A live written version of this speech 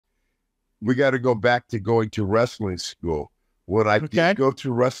we got to go back to going to wrestling school. When I did go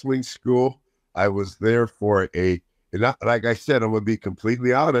to wrestling school, I was there for like I said, I'm going to be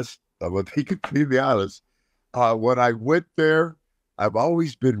completely honest. When I went there, I've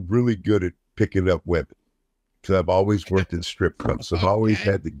always been really good at picking up women because I've always worked in strip clubs. I've always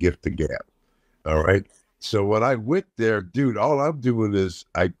had the gift of gab. All right. So when I went there, dude, all I'm doing is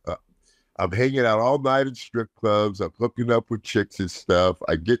I'm hanging out all night in strip clubs. I'm hooking up with chicks and stuff.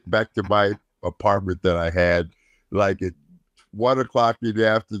 I get back to my apartment that I had like at 1:00 in the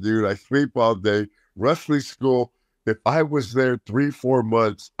afternoon. I sleep all day. Wrestling school. If I was there 3-4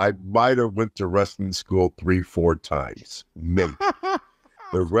 months, I might have went to wrestling school 3-4 times. Maybe.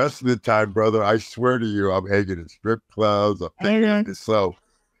 The rest of the time, brother, I swear to you, I'm hanging in strip clubs. So,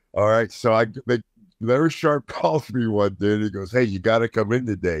 all right. So Larry Sharp calls me one day and he goes, "Hey, you got to come in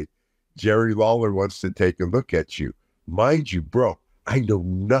today. Jerry Lawler wants to take a look at you." Mind you, bro, I know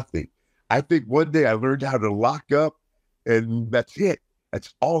nothing. I think one day I learned how to lock up and that's it.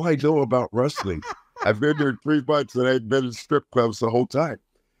 That's all I know about wrestling. I've been there 3 months and I've been in strip clubs the whole time.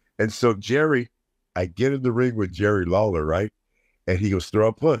 And so I get in the ring with Jerry Lawler, right? And he goes, "Throw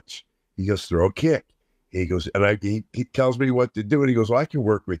a punch." He goes, "Throw a kick." He goes, and he tells me what to do. And he goes, "Well, I can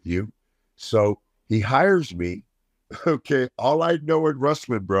work with you." So he hires me. Okay. All I know in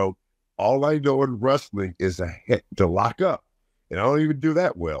wrestling, bro, is to lock up. And I don't even do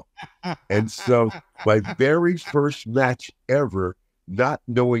that well. And so my very first match ever, not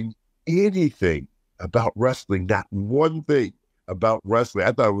knowing anything about wrestling, not one thing about wrestling.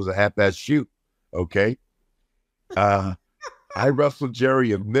 I thought it was a half-ass shoot. Okay. I wrestled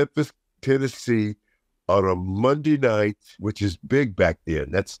Jerry in Memphis, Tennessee on a Monday night, which is big back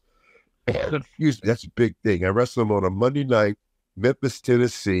then. That's a big thing. I wrestled him on a Monday night, Memphis,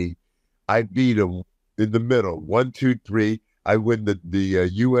 Tennessee. I beat him in the middle, 1, 2, 3. I win the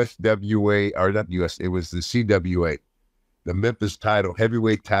USWA, or not US, it was the CWA, the Memphis title,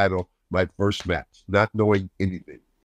 heavyweight title, my first match, not knowing anything.